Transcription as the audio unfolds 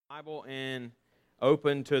Bible and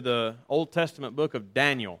open to the Old Testament book of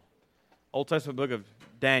Daniel. Old Testament book of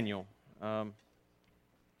Daniel.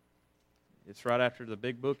 It's right after the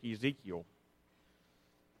big book Ezekiel.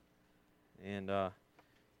 And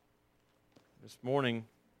this morning,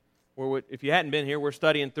 if you hadn't been here, we're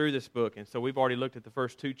studying through this book. And so we've already looked at the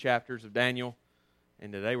first two chapters of Daniel.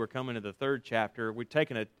 And today we're coming to the third chapter. We've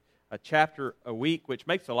taken a chapter a week, which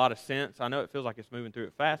makes a lot of sense. I know it feels like it's moving through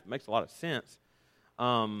it fast, but it makes a lot of sense.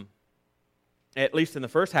 At least in the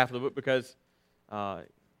first half of the book, because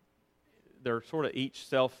they're sort of each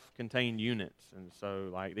self-contained units. And so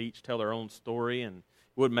like they each tell their own story, and it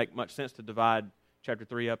wouldn't make much sense to divide chapter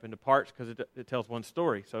 3 up into parts because it tells one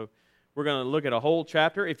story. So we're going to look at a whole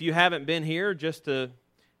chapter. If you haven't been here, just to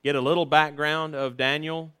get a little background of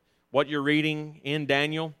Daniel, what you're reading in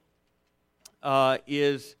Daniel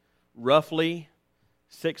is roughly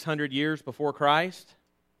 600 years before Christ.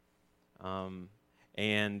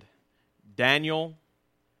 And Daniel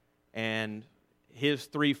and his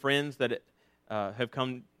three friends that have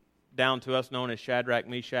come down to us, known as Shadrach,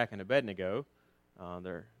 Meshach, and Abednego.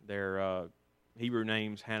 Their Hebrew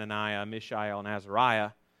names, Hananiah, Mishael, and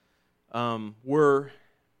Azariah, were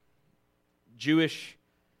Jewish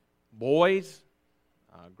boys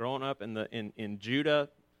growing up in Judah.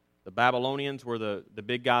 The Babylonians were the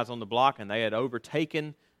big guys on the block, and they had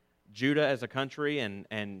overtaken Judah as a country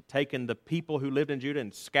and taken the people who lived in Judah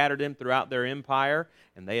and scattered them throughout their empire.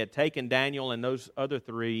 And they had taken Daniel and those other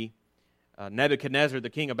three. Nebuchadnezzar, the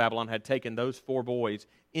king of Babylon, had taken those four boys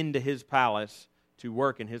into his palace to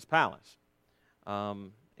work in his palace.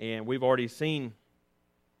 And we've already seen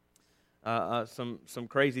some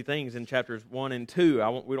crazy things in chapters 1 and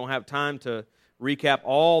 2. We don't have time to recap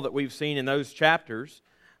all that we've seen in those chapters.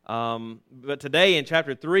 But today in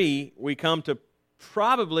chapter 3, we come to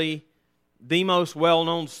probably the most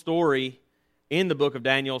well-known story in the book of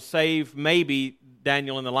Daniel, save maybe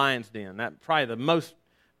Daniel in the lion's den. That's probably the most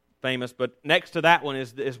famous, but next to that one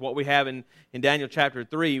is what we have in Daniel chapter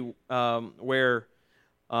 3, where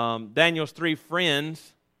Daniel's three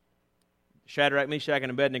friends, Shadrach, Meshach,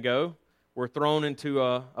 and Abednego, were thrown into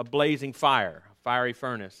a blazing fire, a fiery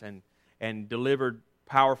furnace, and delivered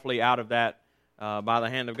powerfully out of that by the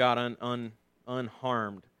hand of God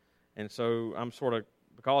unharmed. And so I'm sort of,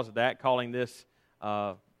 because of that, calling this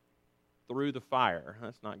Through the Fire.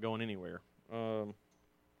 That's not going anywhere. So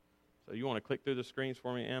you want to click through the screens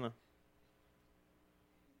for me, Anna?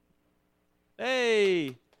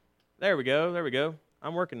 Hey! There we go.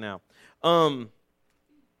 I'm working now. All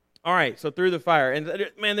right, so Through the Fire. And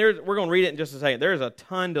man, we're going to read it in just a second. There's a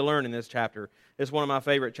ton to learn in this chapter. It's one of my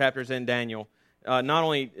favorite chapters in Daniel. Not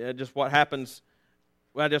only just what happens...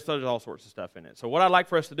 Well, there's all sorts of stuff in it. So what I'd like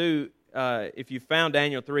for us to do, if you found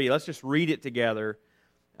Daniel 3, let's just read it together,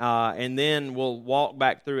 and then we'll walk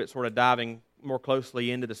back through it, sort of diving more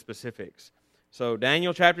closely into the specifics. So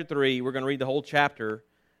Daniel chapter 3, we're going to read the whole chapter,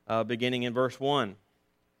 beginning in verse 1.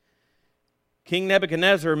 King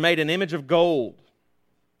Nebuchadnezzar made an image of gold,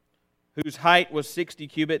 whose height was 60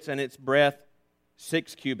 cubits and its breadth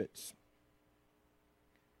 6 cubits.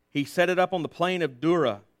 He set it up on the plain of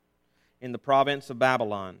Dura, in the province of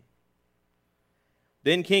Babylon.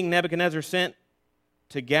 Then King Nebuchadnezzar sent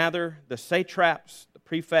to gather the satraps, the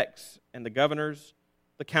prefects, and the governors,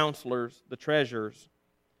 the counselors, the treasurers,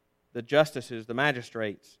 the justices, the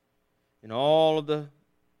magistrates, and all of the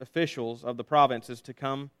officials of the provinces to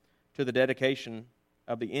come to the dedication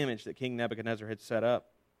of the image that King Nebuchadnezzar had set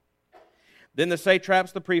up. Then the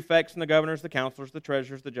satraps, the prefects, and the governors, the counselors, the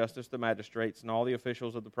treasurers, the justices, the magistrates, and all the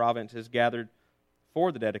officials of the provinces gathered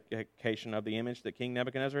for the dedication of the image that King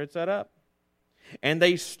Nebuchadnezzar had set up. And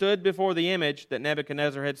they stood before the image that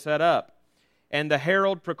Nebuchadnezzar had set up. And the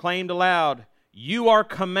herald proclaimed aloud, "You are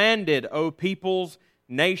commanded, O peoples,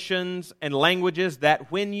 nations, and languages, that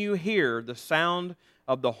when you hear the sound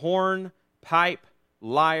of the horn, pipe,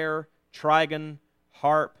 lyre, trigon,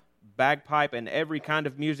 harp, bagpipe, and every kind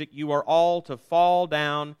of music, you are all to fall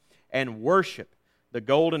down and worship the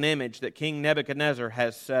golden image that King Nebuchadnezzar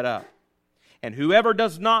has set up. And whoever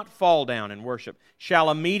does not fall down and worship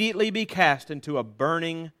shall immediately be cast into a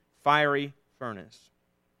burning, fiery furnace."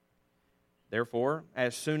 Therefore,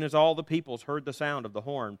 as soon as all the peoples heard the sound of the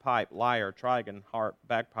horn, pipe, lyre, trigon, harp,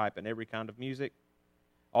 bagpipe, and every kind of music,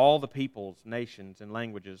 all the peoples, nations, and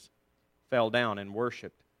languages fell down and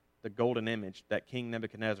worshipped the golden image that King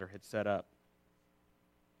Nebuchadnezzar had set up.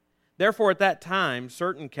 Therefore, at that time,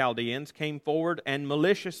 certain Chaldeans came forward and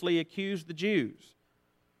maliciously accused the Jews.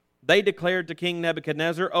 They declared to King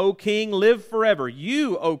Nebuchadnezzar, "O king, live forever.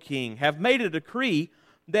 You, O king, have made a decree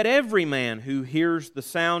that every man who hears the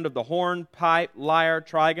sound of the horn, pipe, lyre,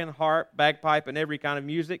 trigon, harp, bagpipe, and every kind of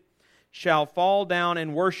music shall fall down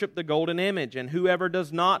and worship the golden image, and whoever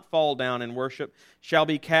does not fall down and worship shall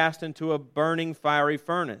be cast into a burning fiery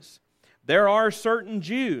furnace. There are certain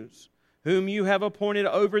Jews whom you have appointed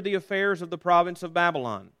over the affairs of the province of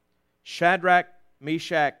Babylon, Shadrach,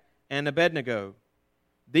 Meshach, and Abednego.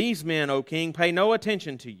 These men, O king, pay no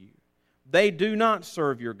attention to you. They do not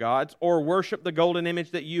serve your gods or worship the golden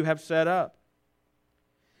image that you have set up.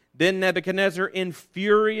 Then Nebuchadnezzar, in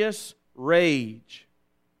furious rage,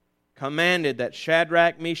 commanded that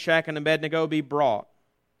Shadrach, Meshach, and Abednego be brought.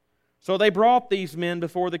 So they brought these men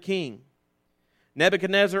before the king.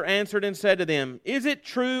 Nebuchadnezzar answered and said to them, Is it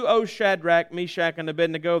true, O Shadrach, Meshach, and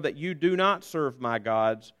Abednego, that you do not serve my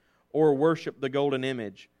gods or worship the golden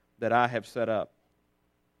image that I have set up?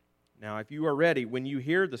 Now, if you are ready, when you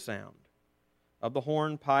hear the sound of the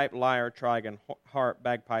horn, pipe, lyre, trigon, harp,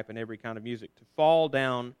 bagpipe, and every kind of music, to fall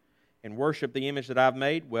down and worship the image that I've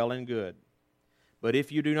made, well and good. But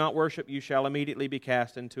if you do not worship, you shall immediately be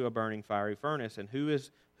cast into a burning fiery furnace. And who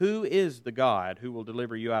is the God who will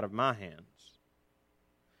deliver you out of my hands?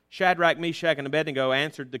 Shadrach, Meshach, and Abednego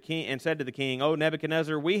answered the king and said to the king, O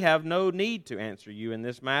Nebuchadnezzar, we have no need to answer you in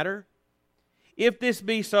this matter. If this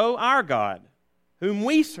be so, our God, whom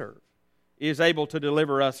we serve, is able to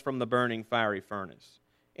deliver us from the burning fiery furnace,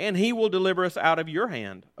 and he will deliver us out of your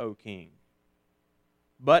hand, O king.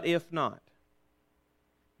 But if not,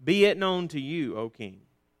 be it known to you, O king,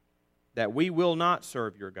 that we will not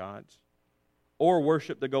serve your gods or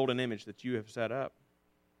worship the golden image that you have set up.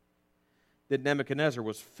 Then Nebuchadnezzar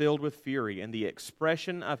was filled with fury, and the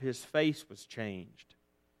expression of his face was changed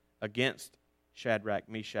against Shadrach,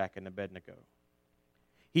 Meshach, and Abednego.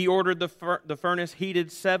 He ordered the furnace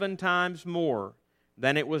heated 7 times more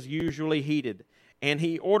than it was usually heated, and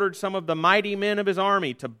he ordered some of the mighty men of his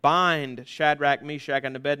army to bind Shadrach, Meshach,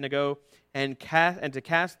 and Abednego and to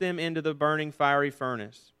cast them into the burning fiery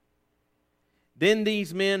furnace. Then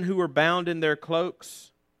these men who were bound in their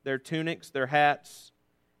cloaks, their tunics, their hats,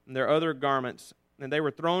 and their other garments, and they were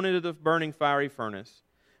thrown into the burning fiery furnace.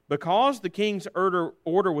 Because the king's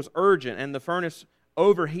order was urgent and the furnace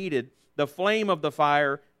overheated, the flame of the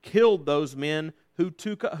fire killed those men who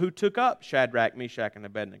took up Shadrach, Meshach, and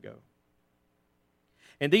Abednego.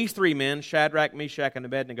 And these 3 men, Shadrach, Meshach, and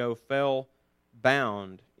Abednego, fell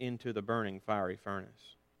bound into the burning fiery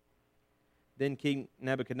furnace. Then King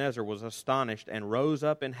Nebuchadnezzar was astonished and rose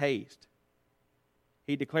up in haste.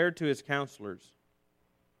 He declared to his counselors,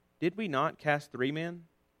 Did we not cast 3 men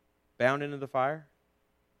bound into the fire?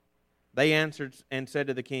 They answered and said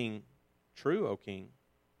to the king, True, O king.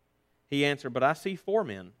 He answered, But I see 4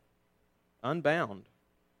 men, unbound,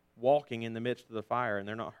 walking in the midst of the fire, and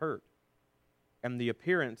they're not hurt. And the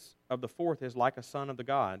appearance of the 4th is like a son of the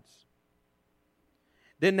gods.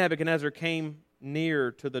 Then Nebuchadnezzar came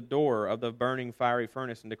near to the door of the burning fiery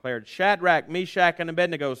furnace and declared, Shadrach, Meshach, and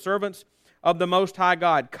Abednego, servants of the Most High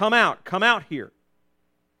God, come out here.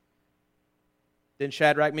 Then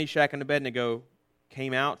Shadrach, Meshach, and Abednego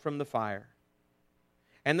came out from the fire.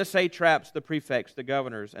 And the satraps, the prefects, the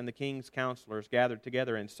governors, and the king's counselors gathered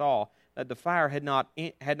together and saw that the fire had not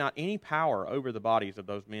any power over the bodies of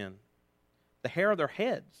those men. The hair of their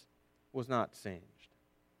heads was not singed.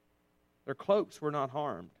 Their cloaks were not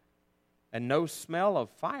harmed, and no smell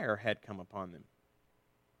of fire had come upon them.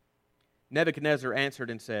 Nebuchadnezzar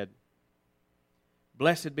answered and said,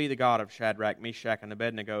 Blessed be the God of Shadrach, Meshach, and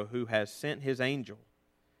Abednego, who has sent his angel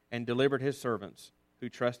and delivered his servants who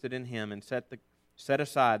trusted in him and set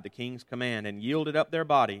aside the king's command and yielded up their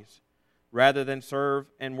bodies rather than serve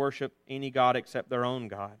and worship any god except their own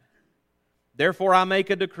God. Therefore I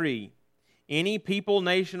make a decree. Any people,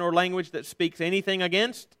 nation, or language that speaks anything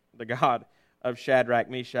against the God of Shadrach,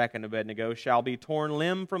 Meshach, and Abednego shall be torn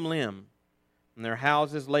limb from limb, and their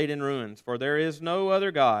houses laid in ruins, for there is no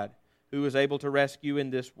other God who is able to rescue in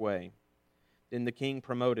this way. Then the king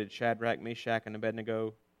promoted Shadrach, Meshach, and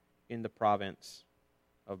Abednego in the province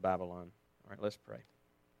of Babylon. All right, let's pray.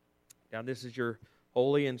 God, this is your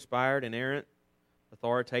holy, inspired, inerrant,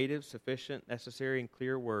 authoritative, sufficient, necessary, and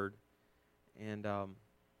clear word. And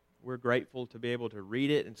we're grateful to be able to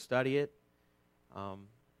read it and study it.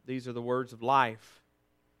 These are the words of life.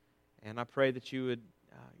 And I pray that you would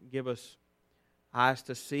give us eyes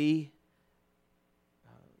to see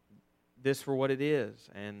this for what it is,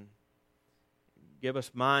 and give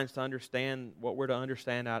us minds to understand what we're to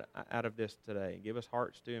understand out of this today. Give us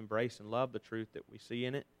hearts to embrace and love the truth that we see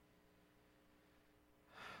in it.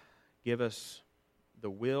 Give us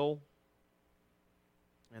the will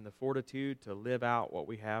and the fortitude to live out what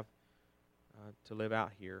we have to live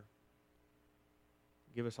out here.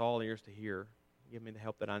 Give us all ears to hear. Give me the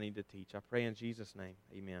help that I need to teach. I pray in Jesus' name.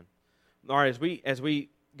 Amen. All right, as we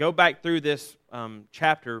go back through this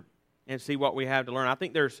chapter and see what we have to learn, I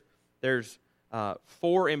think there's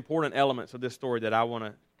four important elements of this story that I want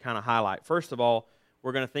to kind of highlight. First of all,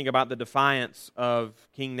 we're going to think about the defiance of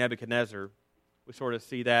King Nebuchadnezzar. We sort of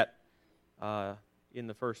see that in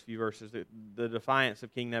the first few verses, the defiance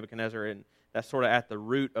of King Nebuchadnezzar, and that's sort of at the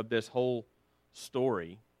root of this whole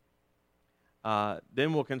story.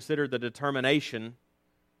 Then we'll consider the determination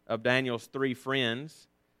of Daniel's three friends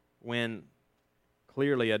when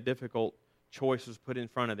clearly a difficult choice was put in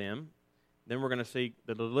front of them. Then we're going to see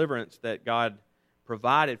the deliverance that God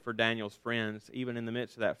provided for Daniel's friends, even in the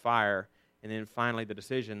midst of that fire. And then finally the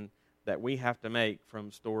decision that we have to make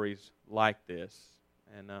from stories like this.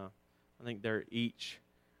 And I think they're each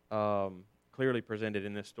clearly presented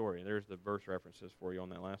in this story. There's the verse references for you on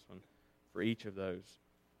that last one for each of those.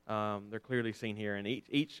 They're clearly seen here, and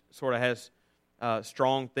each sort of has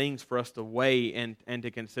strong things for us to weigh and to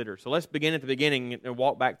consider. So let's begin at the beginning and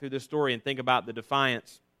walk back through this story and think about the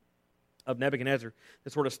defiance of Nebuchadnezzar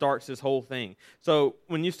that sort of starts this whole thing. So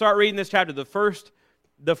when you start reading this chapter, the first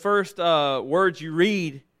words you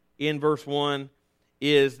read in verse 1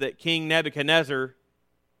 is that King Nebuchadnezzar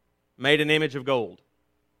made an image of gold.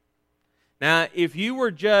 Now, if you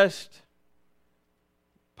were just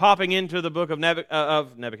popping into the book of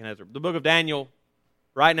Nebuchadnezzar, the book of Daniel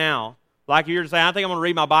right now, like you're just saying, I think I'm going to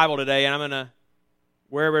read my Bible today, and I'm going to,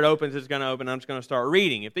 wherever it opens, it's going to open, I'm just going to start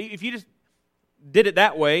reading. If you just did it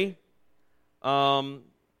that way, the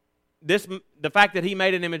fact that he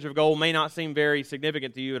made an image of gold may not seem very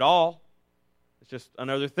significant to you at all. It's just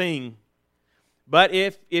another thing. But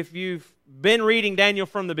if you've been reading Daniel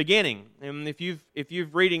from the beginning, and if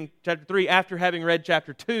you've reading chapter 3 after having read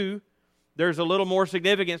chapter 2, there's a little more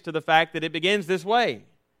significance to the fact that it begins this way.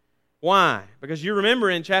 Why? Because you remember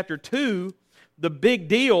in chapter 2, the big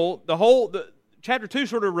deal, chapter 2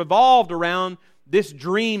 sort of revolved around this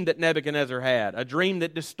dream that Nebuchadnezzar had, a dream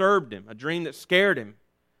that disturbed him, a dream that scared him.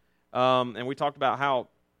 And we talked about how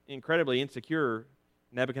incredibly insecure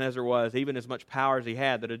Nebuchadnezzar was, even as much power as he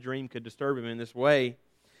had, that a dream could disturb him in this way.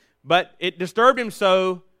 But it disturbed him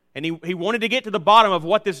so, and he wanted to get to the bottom of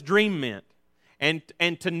what this dream meant. And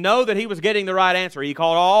to know that he was getting the right answer. He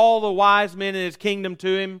called all the wise men in his kingdom to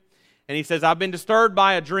him, and he says, I've been disturbed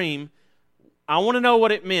by a dream. I want to know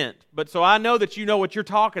what it meant. But so I know that you know what you're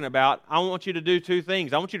talking about. I want you to do two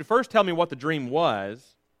things. I want you to first tell me what the dream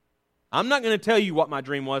was. I'm not going to tell you what my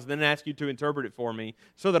dream was and then ask you to interpret it for me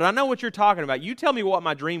so that I know what you're talking about. You tell me what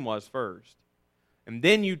my dream was first, and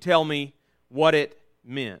then you tell me what it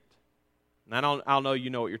meant. And I'll know you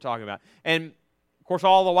know what you're talking about. And, of course,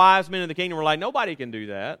 all the wise men in the kingdom were like, nobody can do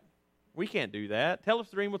that. We can't do that. Tell us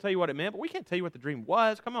the dream, we'll tell you what it meant, but we can't tell you what the dream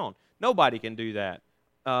was. Come on. Nobody can do that.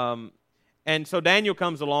 And so Daniel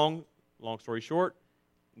comes along, long story short.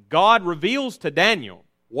 God reveals to Daniel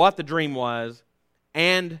what the dream was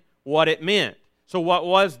and what it meant. So what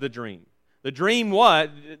was the dream? The dream was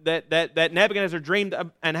that Nebuchadnezzar dreamed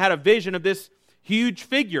and had a vision of this huge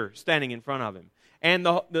figure standing in front of him. And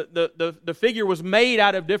the figure was made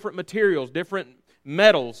out of different materials, different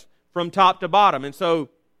metals from top to bottom. And so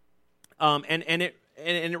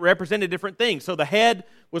it represented different things. So the head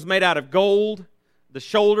was made out of gold, the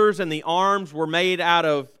shoulders and the arms were made out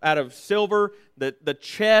of silver, the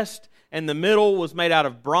chest and the middle was made out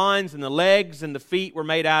of bronze, and the legs and the feet were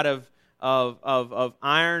made out of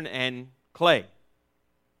iron and clay.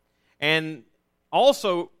 And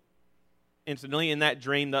also, incidentally, in that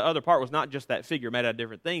dream, the other part was not just that figure made out of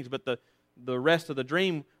different things, but the rest of the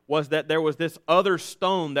dream was that there was this other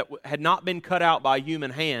stone that had not been cut out by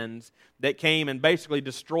human hands that came and basically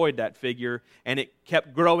destroyed that figure, and it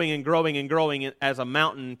kept growing and growing and growing as a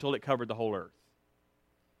mountain until it covered the whole earth.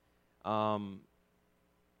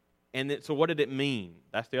 So what did it mean?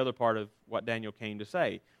 That's the other part of what Daniel came to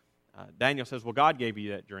say. Daniel says, well, God gave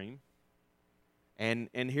you that dream. And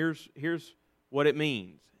here's what it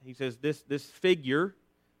means. He says, this figure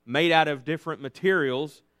made out of different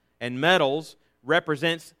materials and metals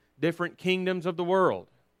represents different kingdoms of the world.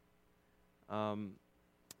 By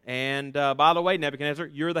the way, Nebuchadnezzar,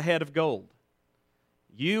 you're the head of gold.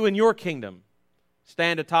 You and your kingdom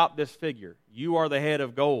stand atop this figure. You are the head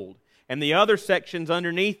of gold. And the other sections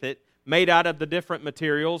underneath it, made out of the different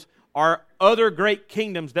materials, are other great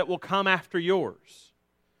kingdoms that will come after yours.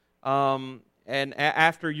 And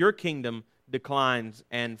after your kingdom declines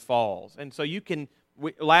and falls. And so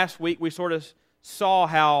last week we sort of saw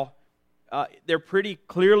how they're pretty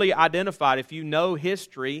clearly identified. If you know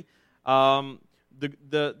history, the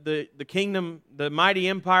kingdom, the mighty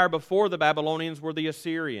empire before the Babylonians were the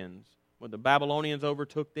Assyrians. when the Babylonians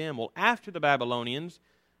overtook them. Well, after the Babylonians,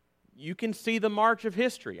 you can see the march of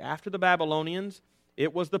history. After the Babylonians,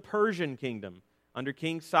 it was the Persian kingdom under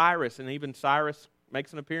King Cyrus, and even Cyrus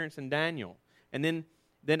makes an appearance in Daniel. And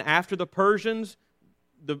then after the Persians,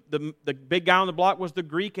 the big guy on the block was the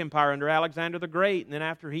Greek Empire under Alexander the Great, and then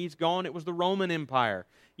after he's gone, it was the Roman Empire.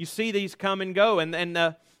 You see these come and go, and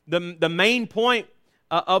the main point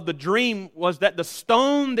of the dream was that the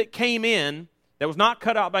stone that came in, that was not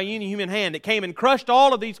cut out by any human hand, it came and crushed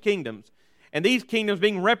all of these kingdoms. And these kingdoms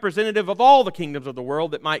being representative of all the kingdoms of the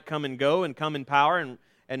world that might come and go and come in power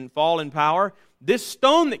and fall in power. This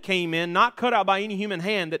stone that came in, not cut out by any human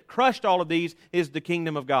hand, that crushed all of these, is the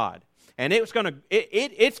kingdom of God. And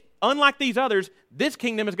it's unlike these others, this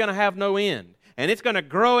kingdom is going to have no end. And it's going to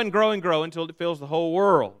grow and grow and grow until it fills the whole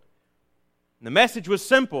world. And the message was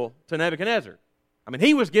simple to Nebuchadnezzar. I mean,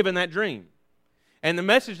 he was given that dream. And the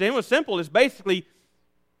message to him was simple. It's basically,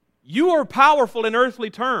 you are powerful in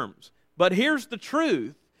earthly terms. But here's the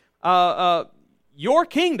truth. Your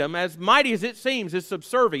kingdom, as mighty as it seems, is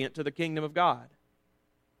subservient to the kingdom of God.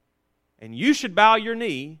 And you should bow your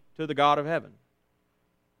knee to the God of heaven.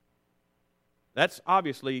 That's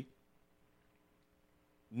obviously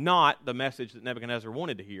not the message that Nebuchadnezzar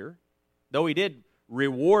wanted to hear. Though he did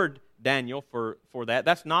reward Daniel for that,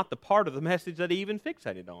 that's not the part of the message that he even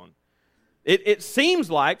fixated on. It seems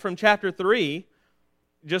like from chapter 3,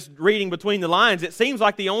 just reading between the lines, it seems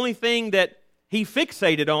like the only thing that he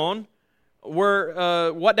fixated on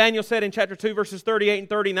were what Daniel said in chapter 2, verses 38 and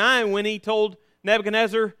 39, when he told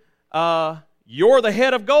Nebuchadnezzar, you're the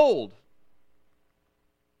head of gold.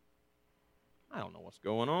 I don't know what's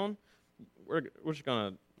going on. We're just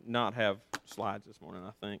going to not have slides this morning,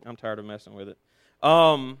 I think. I'm tired of messing with it.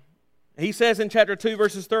 He says in chapter 2,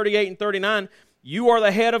 verses 38 and 39, you are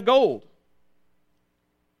the head of gold.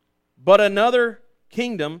 But another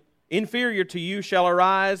kingdom inferior to you shall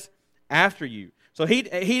arise after you. So he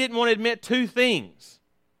didn't want to admit two things.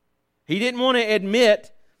 He didn't want to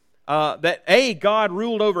admit that God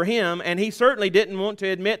ruled over him, and he certainly didn't want to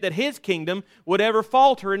admit that his kingdom would ever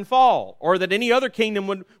falter and fall, or that any other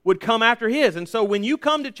kingdom would come after his. And so when you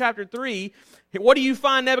come to chapter 3, what do you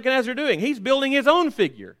find Nebuchadnezzar doing? He's building his own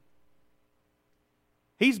figure.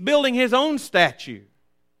 He's building his own statue.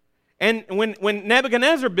 And when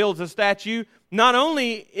Nebuchadnezzar builds a statue, not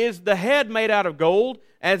only is the head made out of gold,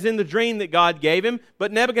 as in the dream that God gave him,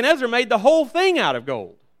 but Nebuchadnezzar made the whole thing out of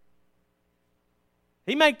gold.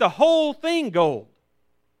 He made the whole thing gold.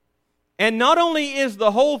 And not only is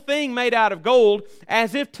the whole thing made out of gold,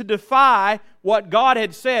 as if to defy what God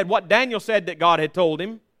had said, what Daniel said that God had told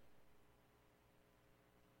him,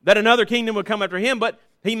 that another kingdom would come after him, but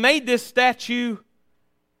he made this statue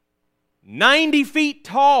 90 feet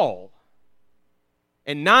tall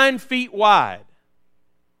and 9 feet wide.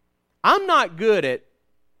 I'm not good at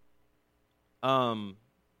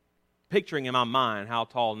picturing in my mind how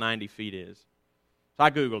tall 90 feet is. So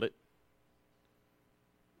I Googled it.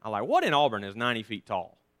 I'm like, what in Auburn is 90 feet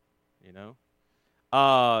tall? You know?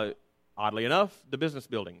 Oddly enough, the business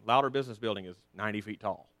building, Louder Business Building, is 90 feet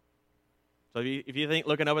tall. So if you think,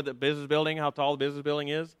 looking up at the business building, how tall the business building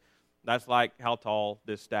is, that's like how tall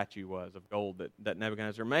this statue was of gold that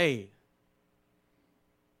Nebuchadnezzar made.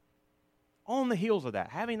 On the heels of that,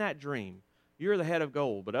 having that dream, you're the head of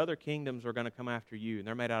gold, but other kingdoms are going to come after you, and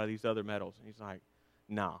they're made out of these other metals. And he's like,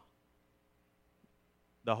 nah.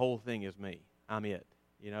 The whole thing is me. I'm it.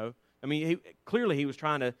 You know? I mean, clearly he was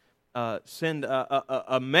trying to send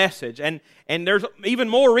a message. And there's even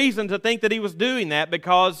more reason to think that he was doing that,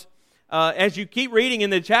 because as you keep reading in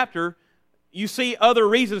the chapter, you see other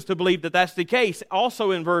reasons to believe that that's the case.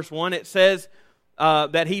 Also in verse 1, it says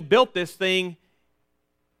that he built this thing.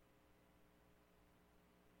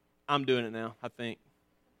 I'm doing it now, I think.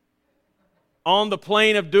 On the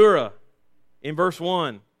plain of Dura, in verse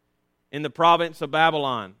 1, in the province of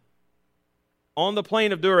Babylon. On the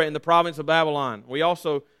plain of Dura in the province of Babylon. We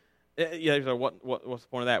also, what's the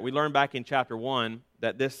point of that? We learned back in chapter 1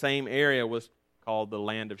 that this same area was called the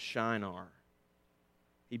land of Shinar.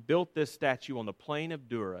 He built this statue on the plain of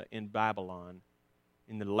Dura in Babylon,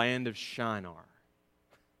 in the land of Shinar.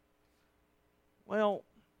 Well,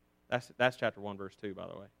 that's chapter 1, verse 2, by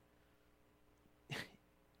the way.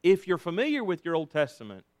 If you're familiar with your Old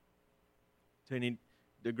Testament to any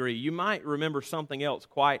degree, you might remember something else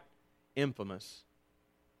quite infamous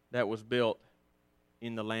that was built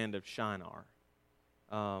in the land of Shinar.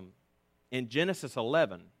 In Genesis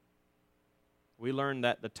 11, we learn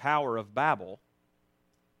that the Tower of Babel,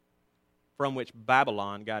 from which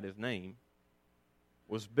Babylon got his name,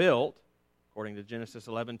 was built, according to Genesis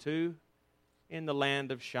 11:2, in the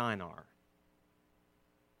land of Shinar.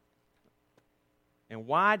 And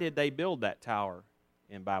why did they build that tower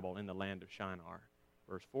in Babel, in the land of Shinar?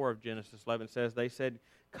 Verse 4 of Genesis 11 says, they said,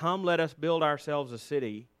 "Come, let us build ourselves a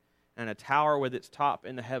city and a tower with its top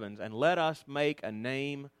in the heavens, and let us make a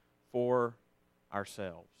name for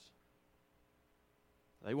ourselves."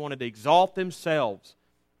 They wanted to exalt themselves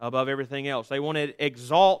above everything else. They wanted to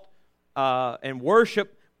exalt and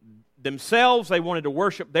worship themselves. They wanted to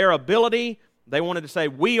worship their ability. They wanted to say,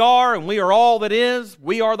 we are, and we are all that is.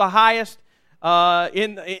 We are the highest.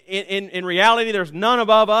 In reality, there's none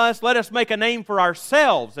above us. Let us make a name for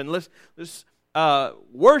ourselves, and let's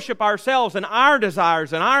worship ourselves and our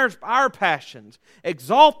desires and our passions.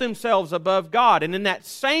 Exalt themselves above God. And in that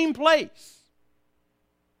same place,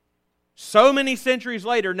 so many centuries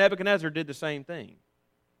later, Nebuchadnezzar did the same thing.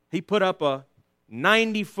 He put up a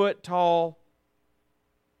 90-foot tall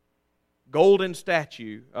golden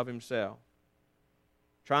statue of himself,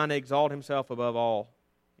 trying to exalt himself above all,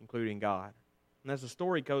 including God. And as the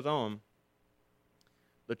story goes on,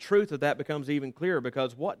 the truth of that becomes even clearer,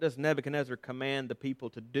 because what does Nebuchadnezzar command the people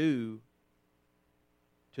to do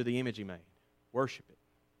to the image he made? Worship it.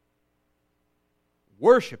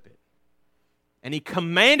 Worship it. And he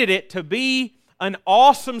commanded it to be an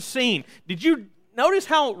awesome scene. Did you notice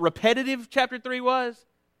how repetitive chapter 3 was?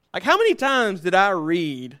 Like, how many times did I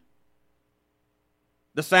read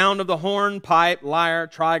the sound of the horn, pipe, lyre,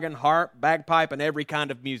 trigon, harp, bagpipe, and every kind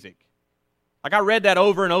of music? Like, I read that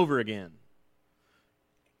over and over again.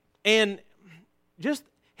 And just,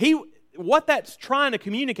 what that's trying to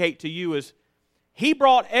communicate to you is, he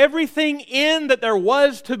brought everything in that there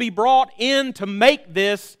was to be brought in to make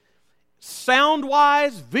this,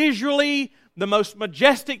 sound-wise, visually, the most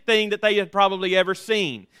majestic thing that they had probably ever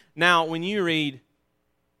seen. Now, when you read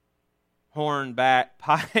horn,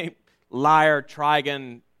 pipe, lyre,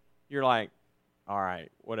 trigon, you're like, all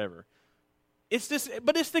right, whatever. It's this,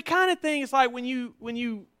 but it's the kind of thing. It's like when you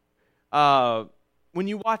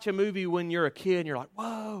watch a movie when you're a kid and you're like,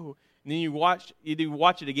 whoa, and then you watch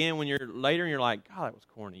it again when you're later and you're like, God, that was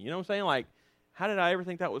corny. You know what I'm saying? Like, how did I ever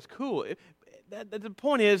think that was cool? The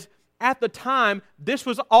point is, at the time, this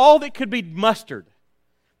was all that could be mustered.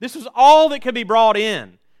 This was all that could be brought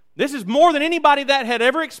in. This is more than anybody that had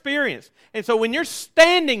ever experienced. And so when you're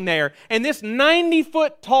standing there and this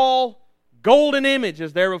 90-foot tall golden image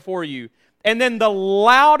is there before you, and then the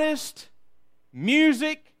loudest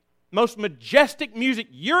music, most majestic music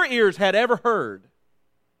your ears had ever heard,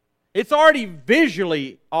 it's already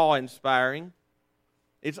visually awe-inspiring.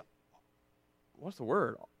 It's, what's the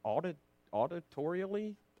word?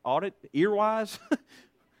 Auditorially? Ear-wise?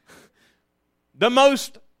 The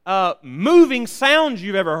most moving sounds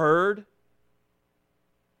you've ever heard.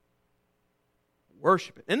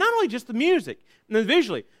 Worship it. And not only just the music and the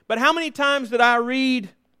visually, but how many times did I read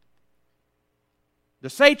the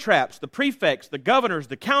satraps, the prefects, the governors,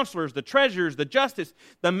 the counselors, the treasurers, the justice,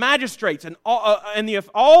 the magistrates, and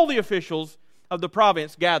all the officials of the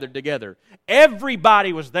province gathered together?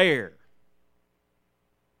 Everybody was there.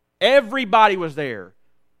 Everybody was there.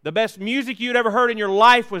 The best music you'd ever heard in your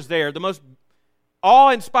life was there. The most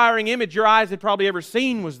awe-inspiring image your eyes had probably ever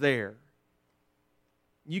seen was there.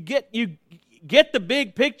 You get the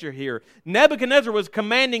big picture here. Nebuchadnezzar was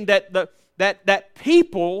commanding that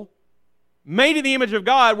people made in the image of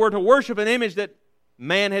God were to worship an image that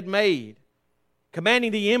man had made.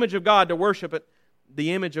 Commanding the image of God to worship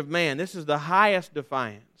the image of man. This is the highest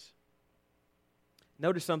defiance.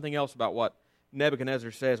 Notice something else about what Nebuchadnezzar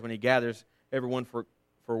says when he gathers everyone for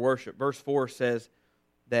worship. Verse 4 says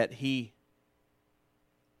that he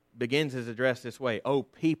begins his address this way: O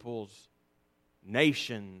peoples,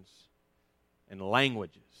 nations, and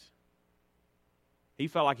languages. He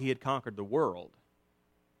felt like he had conquered the world.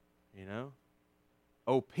 You know?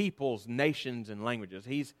 O peoples, nations, and languages.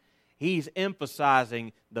 He's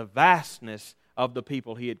emphasizing the vastness of the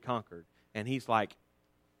people he had conquered. And he's like,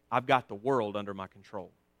 I've got the world under my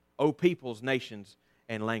control. O peoples, nations,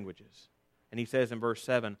 and languages. And he says in verse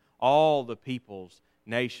 7, all the peoples,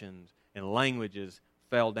 nations, and languages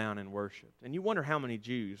fell down and worshiped. And you wonder how many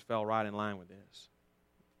Jews fell right in line with this.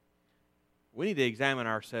 We need to examine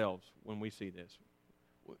ourselves when we see this.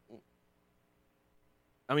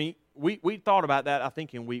 I mean, we thought about that, I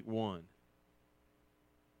think, in week 1.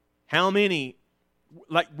 How many,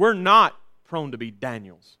 like, we're not prone to be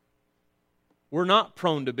Daniels. We're not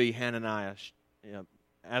prone to be Hananiah,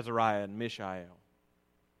 Azariah, and Mishael.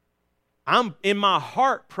 I'm, in my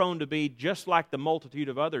heart, prone to be just like the multitude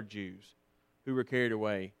of other Jews who were carried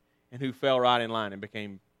away and who fell right in line and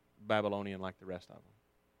became Babylonian like the rest of them.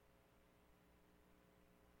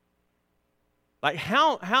 Like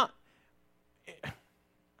I'll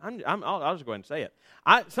just go ahead and say it.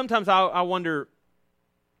 Sometimes I wonder,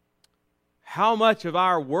 how much of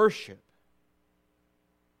our worship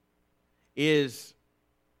is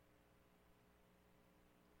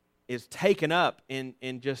taken up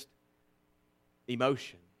in just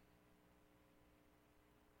emotion.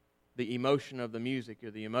 The emotion of the music,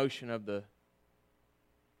 or the emotion of the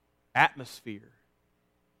atmosphere.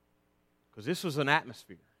 Because this was an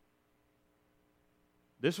atmosphere.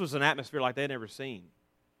 This was an atmosphere like they'd never seen.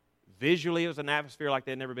 Visually, it was an atmosphere like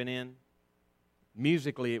they'd never been in.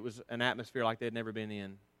 Musically, it was an atmosphere like they'd never been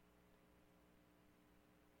in.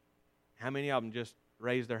 How many of them just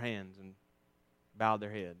raised their hands and bowed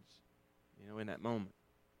their heads, in that moment?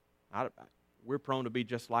 We're prone to be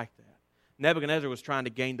just like that. Nebuchadnezzar was trying to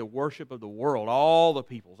gain the worship of the world, all the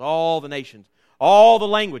peoples, all the nations, all the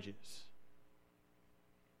languages.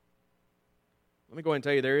 Let me go ahead and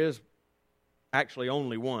tell you, there is actually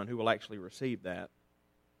only one who will actually receive that.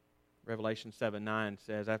 Revelation 7:9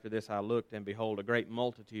 says, "After this I looked, and behold, a great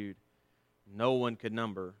multitude, no one could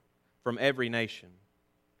number, from every nation,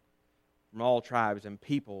 from all tribes and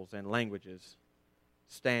peoples and languages,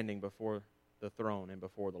 standing before the throne and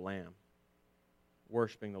before the Lamb,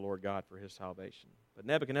 worshiping the Lord God for His salvation." But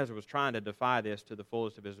Nebuchadnezzar was trying to defy this to the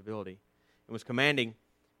fullest of his ability, and was commanding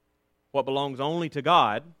what belongs only to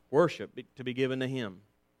God, worship, to be given to Him.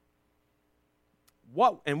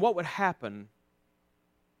 What would happen?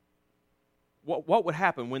 What would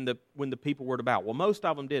happen when the people were to bow? Well, most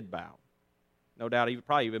of them did bow. No doubt,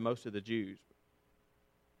 probably even most of the Jews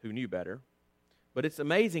who knew better. But it's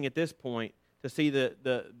amazing at this point to see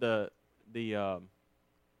the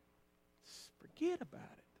forget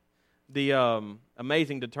about it. The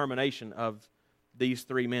amazing determination of these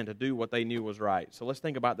three men to do what they knew was right. So let's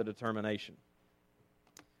think about the determination.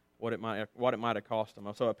 What it might have cost them.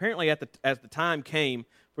 So apparently, as the time came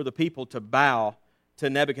for the people to bow to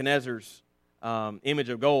Nebuchadnezzar's image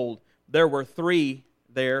of gold, there were three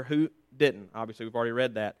there who didn't. Obviously, we've already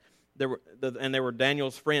read that. There were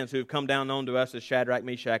Daniel's friends who have come down known to us as Shadrach,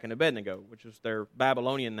 Meshach, and Abednego, which was their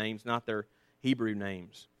Babylonian names, not their Hebrew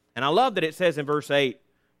names. And I love that it says in verse 8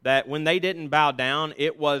 that when they didn't bow down,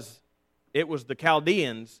 it was the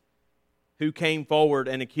Chaldeans who came forward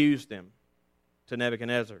and accused them to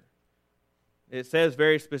Nebuchadnezzar. It says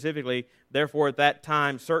very specifically, therefore at that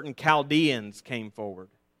time certain Chaldeans came forward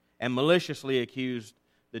and maliciously accused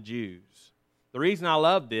the Jews. The reason I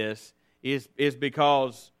love this is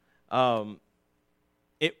because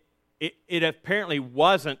it apparently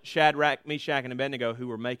wasn't Shadrach, Meshach, and Abednego who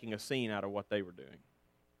were making a scene out of what they were doing.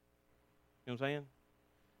 You know what I'm saying?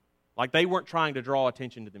 Like they weren't trying to draw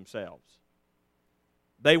attention to themselves.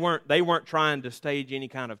 They weren't trying to stage any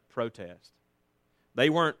kind of protest. They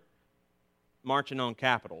weren't marching on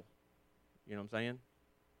Capitol. You know what I'm saying?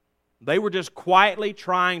 They were just quietly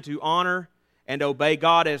trying to honor and obey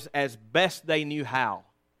God as best they knew how.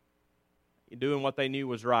 Doing what they knew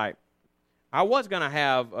was right. I was going to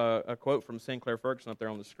have a quote from Sinclair Ferguson up there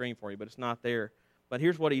on the screen for you, but it's not there. But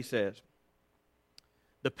here's what he says.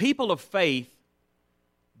 The people of faith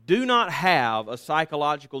do not have a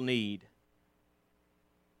psychological need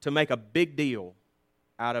to make a big deal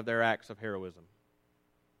out of their acts of heroism.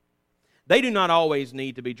 They do not always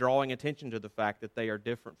need to be drawing attention to the fact that they are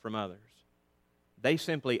different from others. They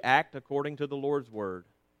simply act according to the Lord's Word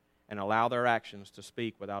and allow their actions to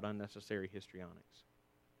speak without unnecessary histrionics.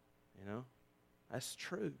 You know? That's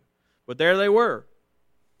true. But there they were,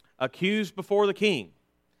 accused before the king.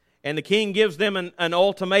 And the king gives them an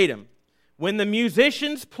ultimatum. When the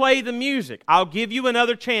musicians play the music, I'll give you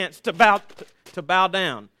another chance to bow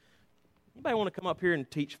down. Anybody want to come up here and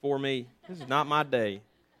teach for me? This is not my day.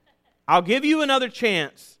 I'll give you another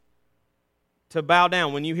chance to bow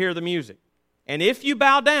down when you hear the music. And if you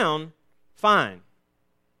bow down, fine.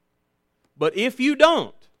 But if you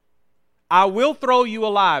don't, I will throw you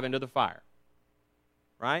alive into the fire.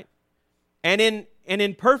 Right? And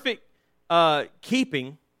in perfect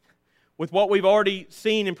keeping with what we've already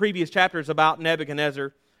seen in previous chapters about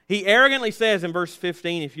Nebuchadnezzar, he arrogantly says in verse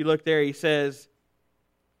 15, if you look there, he says,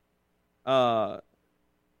 in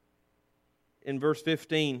verse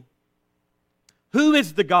 15, who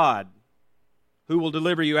is the God who will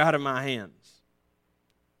deliver you out of my hands?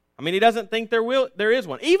 I mean, he doesn't think there is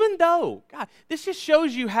one. Even though, God, this just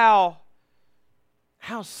shows you how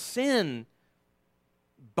sin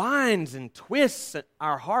binds and twists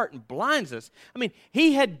our heart and blinds us. I mean,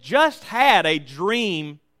 he had just had a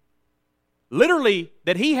dream, literally,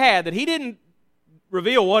 that he didn't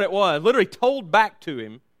reveal what it was, literally told back to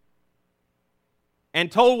him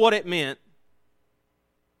and told what it meant.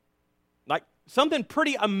 Like something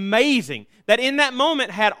pretty amazing that in that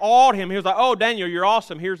moment had awed him. He was like, oh, Daniel, you're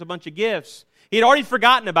awesome. Here's a bunch of gifts. He had already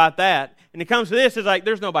forgotten about that. And it comes to this, it's like,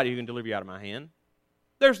 there's nobody who can deliver you out of my hand.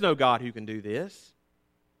 There's no God who can do this.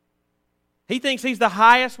 He thinks he's the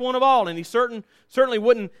highest one of all, and he certainly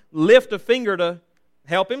wouldn't lift a finger to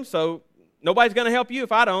help him, so nobody's going to help you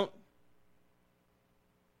if I don't.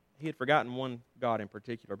 He had forgotten one God in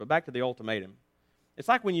particular. But back to the ultimatum. It's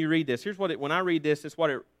like when you read this. Here's what when I read this, it's what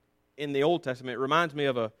it, in the Old Testament, it reminds me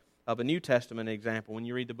of a New Testament example when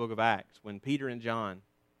you read the book of Acts, when Peter and John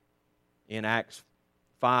in Acts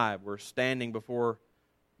 5 were standing before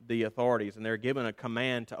the authorities, and they're given a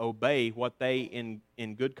command to obey what they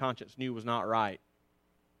in good conscience knew was not right.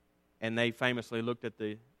 And they famously looked at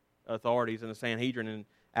the authorities in the Sanhedrin in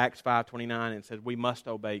Acts 5:29 and said, we must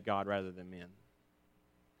obey God rather than men.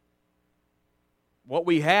 What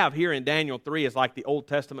we have here in Daniel 3 is like the Old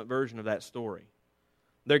Testament version of that story.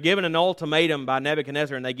 They're given an ultimatum by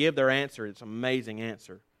Nebuchadnezzar, and they give their answer. It's an amazing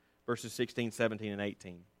answer. Verses 16, 17, and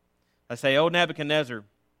 18. They say, O Nebuchadnezzar,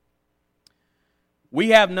 we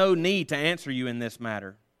have no need to answer you in this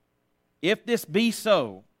matter. If this be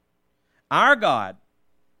so, our God,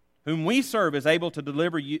 whom we serve, is able to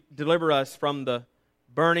deliver us from the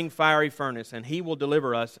burning fiery furnace, and He will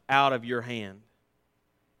deliver us out of your hand.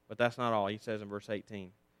 But that's not all. He says in verse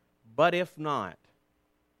 18, but if not,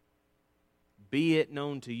 be it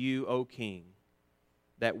known to you, O king,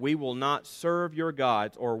 that we will not serve your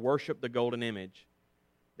gods or worship the golden image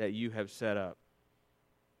that you have set up.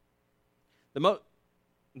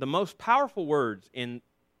 The most powerful words in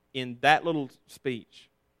that little speech,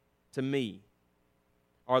 to me,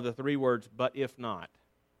 are the three words, but if not.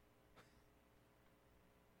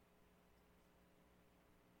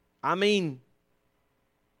 I mean,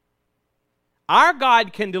 our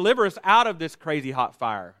God can deliver us out of this crazy hot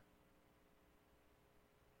fire.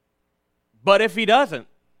 But if He doesn't,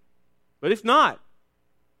 but if not,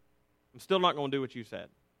 I'm still not going to do what you said.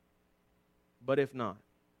 But if not.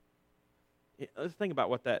 Let's think about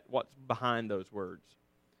what's behind those words.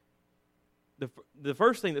 The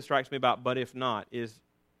first thing that strikes me about but if not is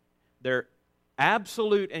their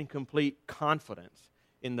absolute and complete confidence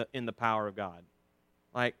in the power of God.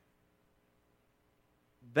 Like,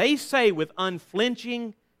 they say with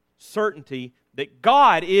unflinching certainty that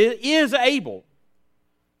God is able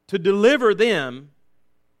to deliver them,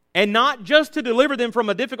 and not just to deliver them from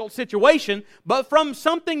a difficult situation, but from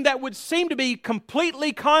something that would seem to be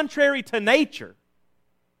completely contrary to nature.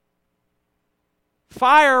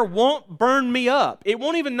 Fire won't burn me up. It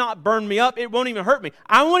won't even not burn me up. It won't even hurt me.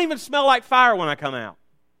 I won't even smell like fire when I come out.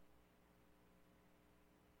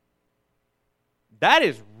 That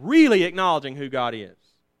is really acknowledging who God is.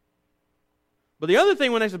 But the other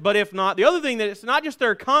thing when they say, but if not, the other thing that it's not just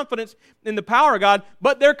their confidence in the power of God,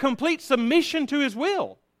 but their complete submission to His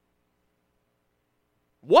will.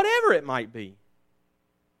 Whatever it might be.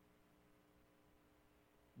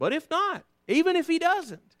 But if not, even if He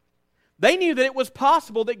doesn't, they knew that it was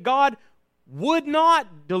possible that God would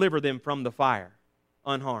not deliver them from the fire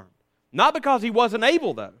unharmed. Not because He wasn't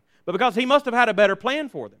able, though, but because He must have had a better plan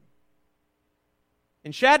for them.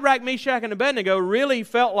 And Shadrach, Meshach, and Abednego really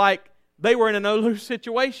felt like they were in a no-lose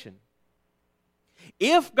situation.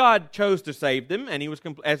 If God chose to save them, and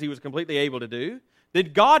as He was completely able to do,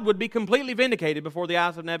 then God would be completely vindicated before the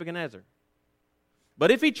eyes of Nebuchadnezzar.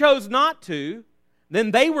 But if He chose not to,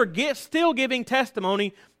 then they were still giving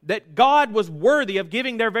testimony that God was worthy of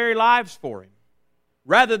giving their very lives for Him,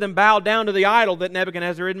 rather than bow down to the idol that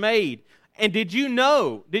Nebuchadnezzar had made. And did you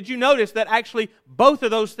notice that actually both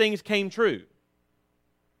of those things came true?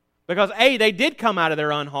 Because A, they did come out of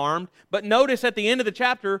there unharmed, but notice at the end of the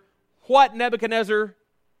chapter what Nebuchadnezzar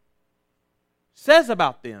says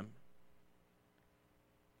about them.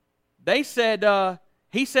 They said,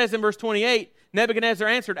 he says in verse 28, Nebuchadnezzar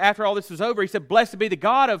answered after all this was over, he said, blessed be the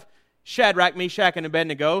God of Shadrach, Meshach, and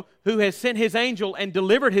Abednego, who has sent His angel and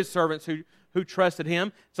delivered His servants who trusted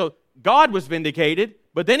Him. So God was vindicated,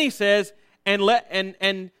 but then he says,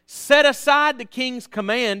 and set aside the king's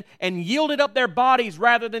command and yielded up their bodies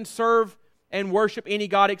rather than serve and worship any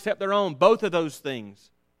god except their own. Both of those things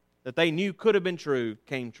that they knew could have been true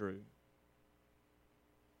came true.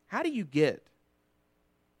 How do you get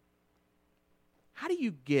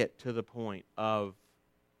to the point of,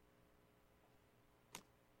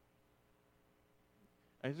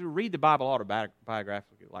 as you read the Bible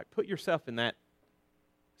autobiographically, like put yourself in that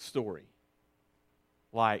story,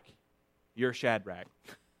 like you're Shadrach.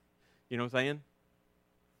 You know what I'm saying?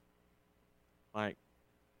 Like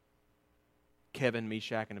Kevin,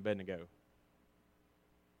 Meshach, and Abednego.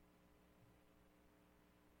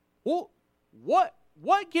 Well, what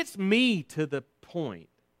gets me to the point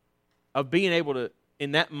of being able to,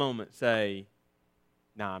 in that moment, say,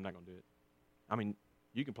 nah, I'm not going to do it. I mean,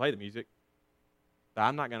 you can play the music. But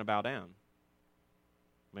I'm not going to bow down.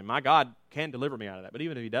 I mean, my God can deliver me out of that, but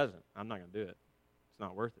even if He doesn't, I'm not going to do it. It's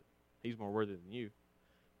not worth it. He's more worthy than you.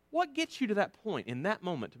 What gets you to that point in that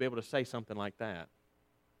moment to be able to say something like that?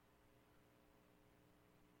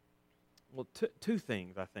 Well, two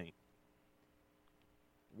things, I think.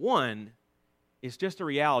 One is just a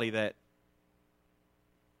reality that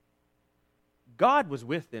God was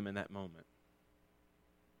with them in that moment.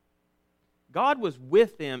 God was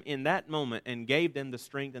with them in that moment and gave them the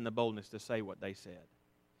strength and the boldness to say what they said.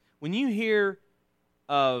 When you hear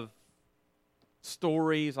of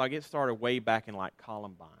stories, like it started way back in like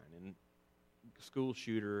Columbine and school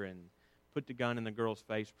shooter and put the gun in the girl's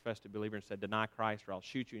face, professed to believe her, and said, "Deny Christ or I'll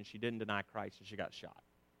shoot you," and she didn't deny Christ and she got shot.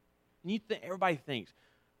 And everybody thinks,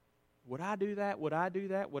 would I do that? Would I do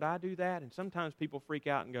that? Would I do that? And sometimes people freak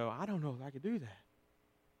out and go, I don't know if I could do that.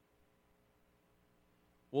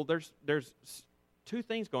 Well, there's two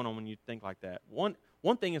things going on when you think like that. One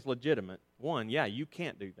thing is legitimate. One, yeah, you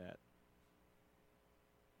can't do that.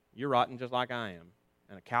 You're rotten just like I am,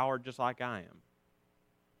 and a coward just like I am.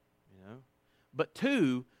 You know? But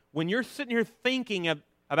two, when you're sitting here thinking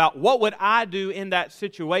about what would I do in that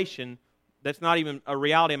situation that's not even a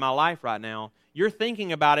reality in my life right now, you're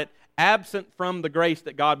thinking about it absent from the grace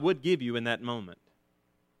that God would give you in that moment.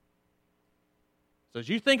 So as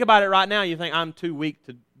you think about it right now, you think, I'm too weak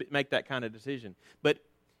to make that kind of decision. But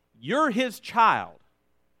you're His child.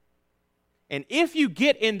 And if you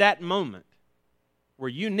get in that moment where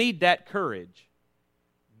you need that courage,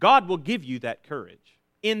 God will give you that courage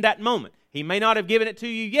in that moment. He may not have given it to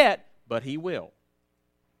you yet, but He will.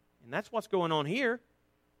 And that's what's going on here.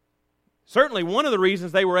 Certainly one of the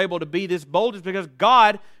reasons they were able to be this bold is because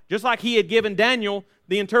God, just like He had given Daniel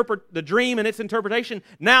the dream and its interpretation,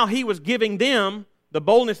 now He was giving them the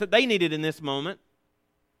boldness that they needed in this moment.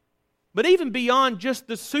 But even beyond just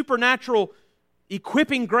the supernatural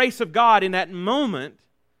equipping grace of God in that moment,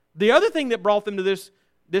 the other thing that brought them to this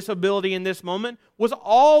ability in this moment was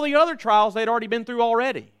all the other trials they'd already been through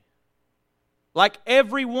already. Like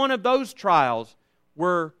every one of those trials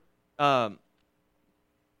were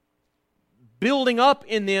building up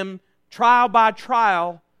in them, trial by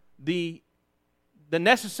trial, the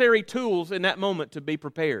necessary tools in that moment to be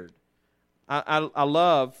prepared. I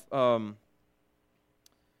love one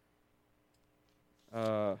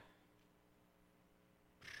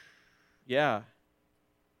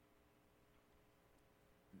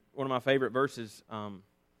of my favorite verses,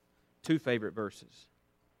 two favorite verses.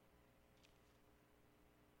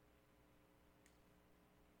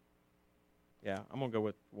 Yeah, I'm going to go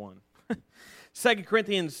with one. 2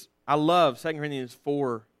 Corinthians, I love 2 Corinthians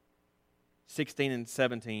 4, 16 and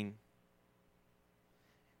 17,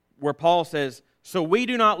 where Paul says, "So we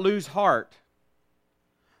do not lose heart.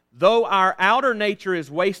 Though our outer nature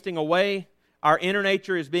is wasting away, our inner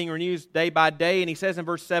nature is being renewed day by day." And he says in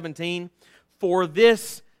verse 17, "For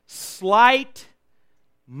this slight,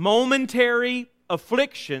 momentary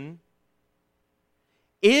affliction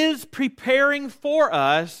is preparing for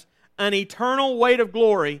us an eternal weight of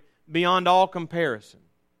glory beyond all comparison."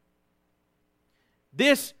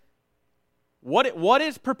 What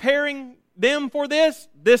is preparing them for this?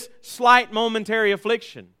 This slight momentary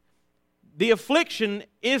affliction. The affliction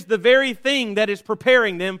is the very thing that is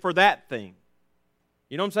preparing them for that thing.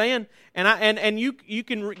 You know what I'm saying? And you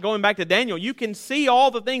can, going back to Daniel, you can see all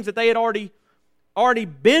the things that they had already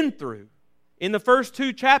been through in the first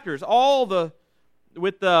two chapters.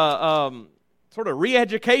 With the sort of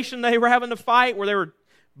re-education they were having to fight, where they were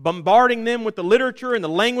bombarding them with the literature and the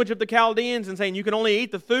language of the Chaldeans and saying, you can only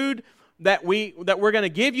eat the food that we're going to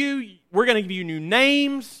give you. We're going to give you new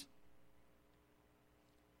names.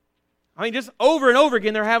 I mean, just over and over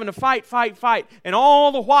again, they're having to fight. And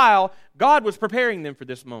all the while, God was preparing them for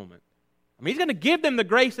this moment. I mean, He's going to give them the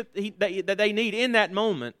grace that they need in that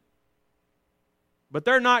moment. But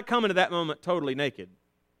they're not coming to that moment totally naked.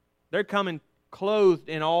 They're coming clothed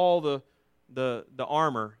in all the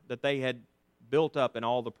armor that they had built up in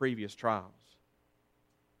all the previous trials.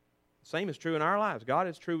 Same is true in our lives. God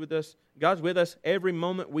is true with us. God's with us every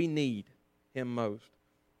moment we need Him most.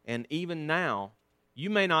 And even now, you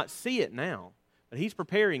may not see it now, but He's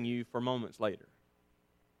preparing you for moments later.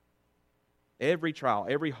 Every trial,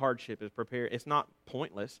 every hardship is prepared. It's not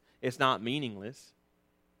pointless. It's not meaningless.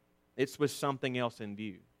 It's with something else in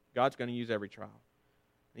view. God's going to use every trial.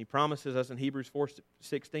 And He promises us in Hebrews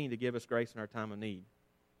 4:16 to give us grace in our time of need.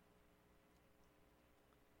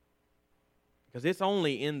 Because it's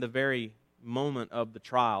only in the very moment of the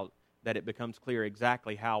trial that it becomes clear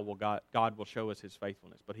exactly how God will show us His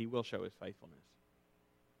faithfulness. But He will show His faithfulness.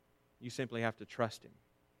 You simply have to trust Him.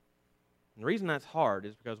 And the reason that's hard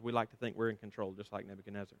is because we like to think we're in control, just like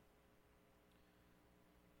Nebuchadnezzar.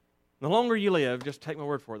 The longer you live, just take my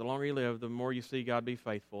word for it, the longer you live, the more you see God be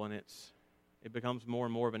faithful, and it becomes more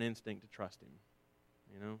and more of an instinct to trust Him.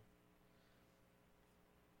 You know?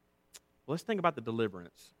 Well, let's think about the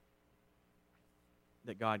deliverance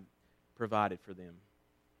that God provided for them.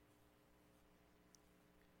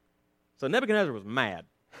 So Nebuchadnezzar was mad,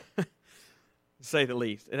 to say the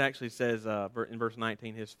least. It actually says in verse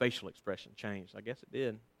 19, his facial expression changed. I guess it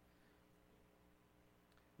did.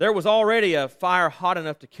 There was already a fire hot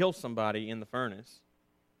enough to kill somebody in the furnace.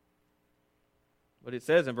 But it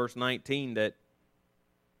says in verse 19 that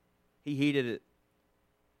he heated it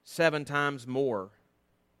 7 times more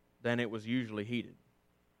than it was usually heated.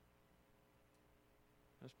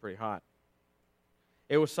 That's pretty hot.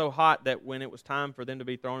 It was so hot that when it was time for them to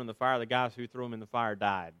be thrown in the fire, the guys who threw them in the fire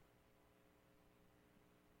died.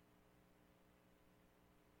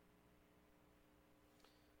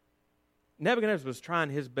 Nebuchadnezzar was trying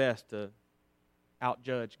his best to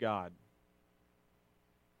outjudge God.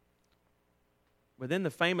 But then the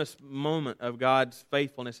famous moment of God's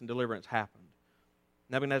faithfulness and deliverance happened.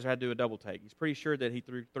 Nebuchadnezzar had to do a double take. He's pretty sure that he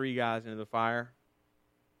threw 3 guys into the fire.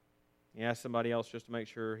 He asked somebody else just to make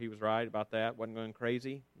sure he was right about that, wasn't going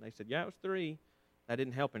crazy. And they said, yeah, it was 3. That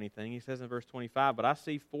didn't help anything. He says in verse 25, but I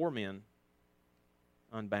see 4 men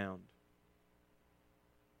unbound,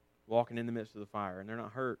 walking in the midst of the fire, and they're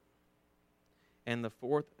not hurt. And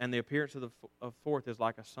the appearance of the fourth is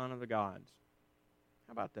like a son of the gods.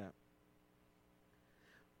 How about that?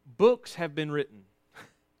 Books have been written.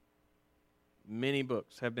 Many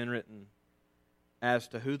books have been written as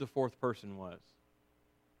to who the 4th person was.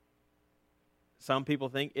 Some people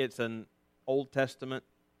think it's an Old Testament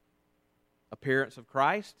appearance of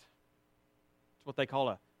Christ. It's what they call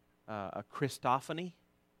a Christophany.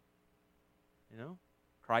 You know,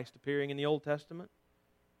 Christ appearing in the Old Testament.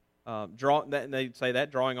 They say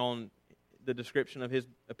that drawing on the description of his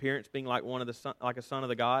appearance being like like a son of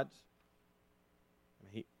the gods.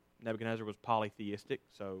 Nebuchadnezzar was polytheistic,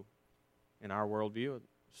 so in our worldview, a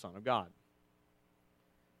son of God.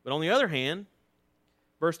 But on the other hand,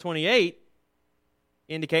 verse 28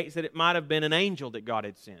 indicates that it might have been an angel that God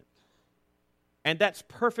had sent. And that's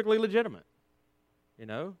perfectly legitimate. You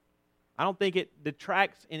know? I don't think it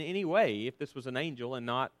detracts in any way if this was an angel and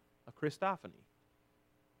not a Christophany.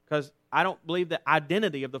 Because I don't believe the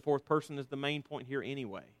identity of the 4th person is the main point here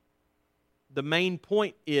anyway. The main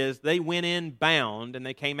point is they went in bound and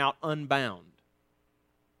they came out unbound.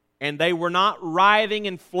 And they were not writhing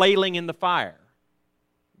and flailing in the fire.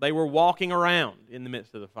 They were walking around in the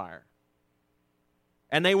midst of the fire.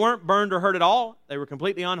 And they weren't burned or hurt at all. They were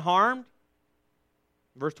completely unharmed.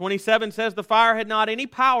 Verse 27 says the fire had not any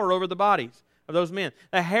power over the bodies of those men.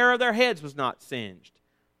 The hair of their heads was not singed.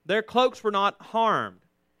 Their cloaks were not harmed.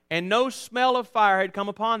 And no smell of fire had come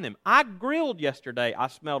upon them. I grilled yesterday. I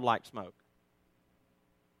smelled like smoke.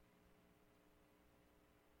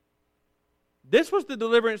 This was the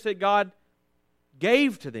deliverance that God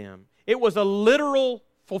gave to them. It was a literal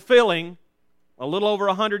fulfilling, a little over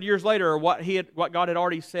 100 years later, of what God had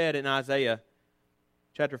already said in Isaiah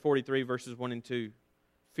chapter 43, verses 1 and 2.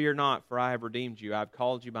 Fear not, for I have redeemed you. I have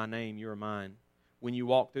called you by name. You are mine. When you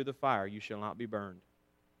walk through the fire, you shall not be burned,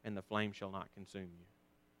 and the flame shall not consume you.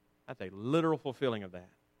 That's a literal fulfilling of that.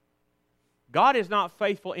 God is not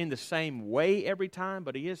faithful in the same way every time,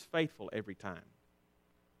 but He is faithful every time.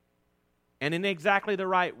 And in exactly the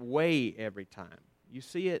right way every time. You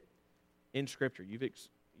see it in Scripture.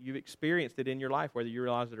 You've experienced it in your life, whether you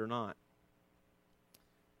realize it or not.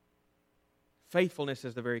 Faithfulness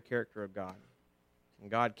is the very character of God. And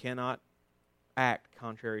God cannot act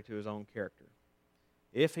contrary to His own character.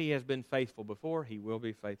 If He has been faithful before, He will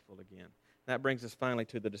be faithful again. That brings us finally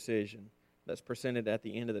to the decision that's presented at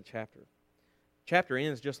the end of the chapter. Chapter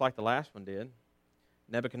ends just like the last one did.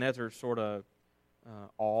 Nebuchadnezzar is sort of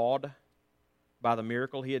awed by the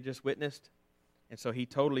miracle he had just witnessed. And so he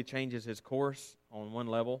totally changes his course on one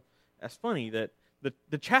level. That's funny that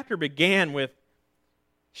the chapter began with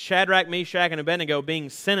Shadrach, Meshach, and Abednego being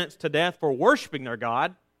sentenced to death for worshiping their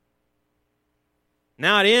God.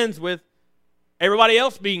 Now it ends with everybody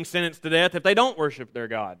else being sentenced to death if they don't worship their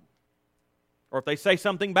God, or if they say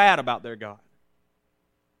something bad about their God.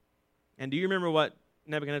 And do you remember what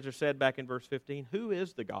Nebuchadnezzar said back in verse 15? Who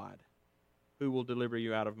is the God who will deliver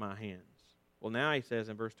you out of my hands? Well, now he says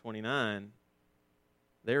in verse 29,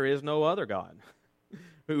 there is no other God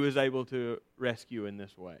who is able to rescue in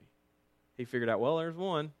this way. He figured out, well, there's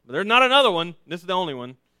one, but there's not another one. This is the only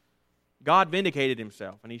one. God vindicated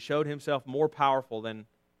Himself, and He showed Himself more powerful than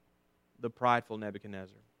the prideful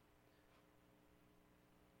Nebuchadnezzar.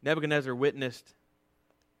 Nebuchadnezzar witnessed.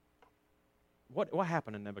 What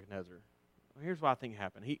happened to Nebuchadnezzar? Well, here's what I think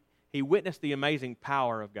happened. He witnessed the amazing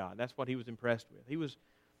power of God. That's what he was impressed with.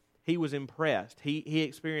 He was impressed. He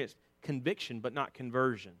experienced conviction, but not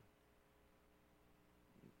conversion.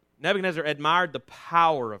 Nebuchadnezzar admired the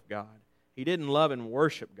power of God. He didn't love and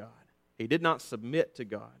worship God. He did not submit to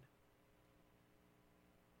God.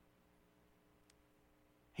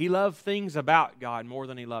 He loved things about God more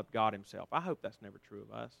than he loved God himself. I hope that's never true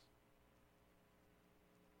of us.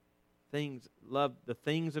 Love the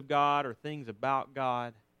things of God or things about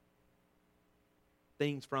God,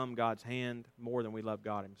 things from God's hand more than we love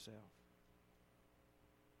God himself.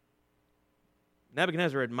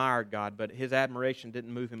 Nebuchadnezzar admired God, but his admiration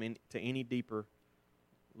didn't move him to any deeper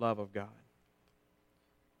love of God.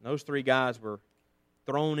 And those three guys were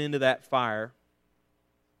thrown into that fire.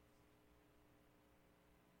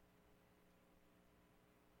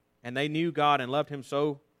 And they knew God and loved Him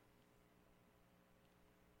so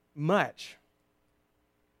much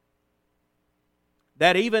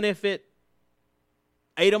that even if it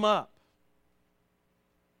ate them up,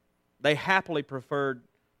 they happily preferred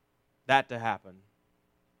that to happen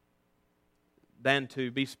than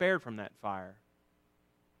to be spared from that fire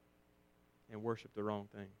and worship the wrong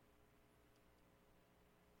thing.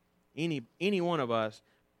 Any one of us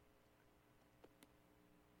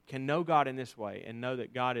can know God in this way and know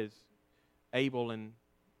that God is able and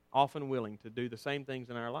often willing to do the same things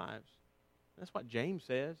in our lives. That's what James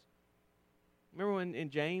says. Remember when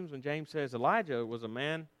James says Elijah was a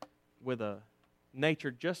man with a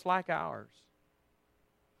nature just like ours.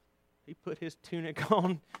 He put his tunic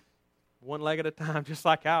on one leg at a time just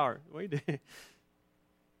like ours. We did.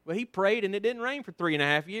 But he prayed and it didn't rain for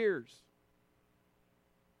 3.5 years.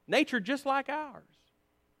 Nature just like ours.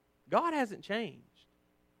 God hasn't changed.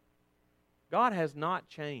 God has not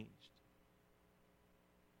changed.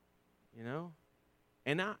 You know?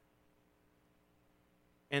 And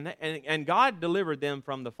God delivered them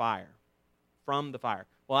from the fire. From the fire.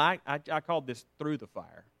 Well, I called this through the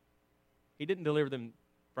fire. He didn't deliver them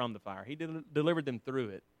from the fire. He delivered them through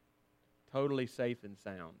it. Totally safe and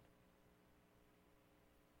sound.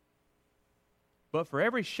 But for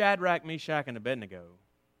every Shadrach, Meshach, and Abednego,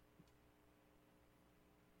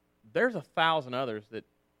 there's 1,000 others that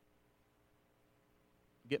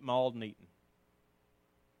get mauled and eaten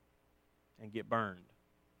and get burned.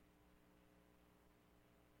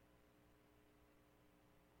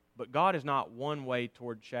 But God is not one way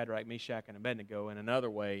toward Shadrach, Meshach, and Abednego and another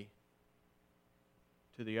way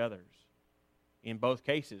to the others. In both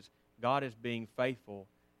cases, God is being faithful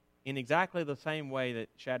in exactly the same way that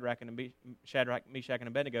Shadrach, Meshach, and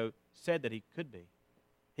Abednego said that He could be.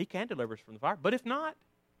 He can deliver us from the fire. But if not,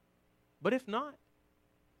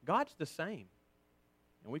 God's the same.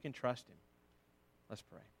 And we can trust Him. Let's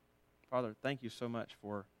pray. Father, thank you so much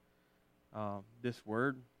for this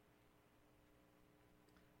word.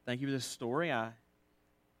 Thank you for this story.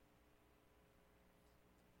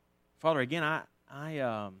 Father, again,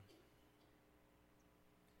 I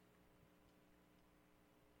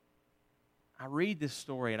read this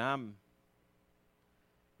story and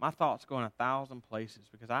my thoughts go in 1,000 places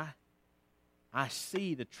because I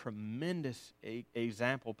see the tremendous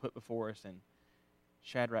example put before us in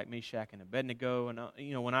Shadrach, Meshach, and Abednego. And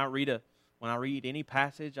when I read any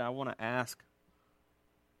passage, I want to ask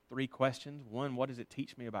 3 questions. One, what does it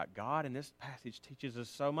teach me about God? And this passage teaches us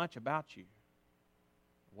so much about you.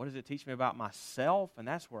 What does it teach me about myself? And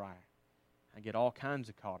that's where I get all kinds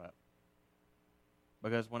of caught up.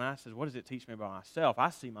 Because when I says, what does it teach me about myself? I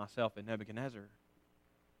see myself in Nebuchadnezzar.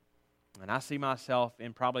 And I see myself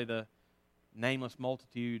in probably the nameless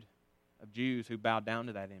multitude of Jews who bowed down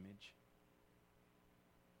to that image.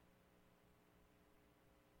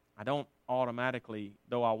 I don't automatically,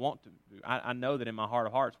 though I want to, I know that in my heart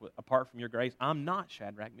of hearts, apart from your grace, I'm not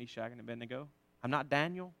Shadrach, Meshach, and Abednego. I'm not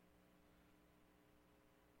Daniel.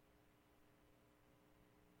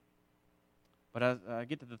 But as I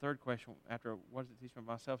get to the third question, after what does it teach me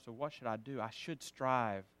about myself? So what should I do? I should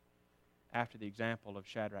strive after the example of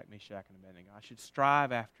Shadrach, Meshach, and Abednego. I should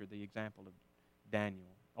strive after the example of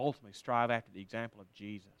Daniel. Ultimately, strive after the example of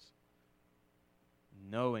Jesus.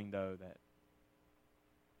 Knowing, though, that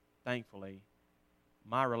thankfully,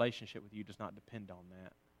 my relationship with you does not depend on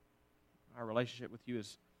that. Our relationship with you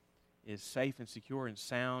is safe and secure and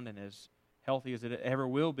sound and as healthy as it ever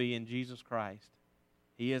will be in Jesus Christ.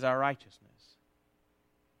 He is our righteousness.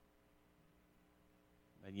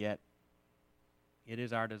 But yet, it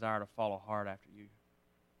is our desire to follow hard after you,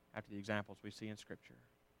 after the examples we see in Scripture.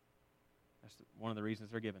 That's one of the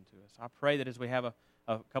reasons they're given to us. I pray that as we have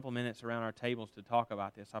a couple minutes around our tables to talk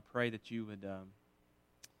about this, I pray that you would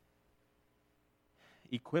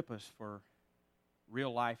equip us for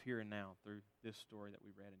real life here and now through this story that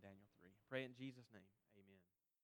we read in Daniel 3. Pray in Jesus' name.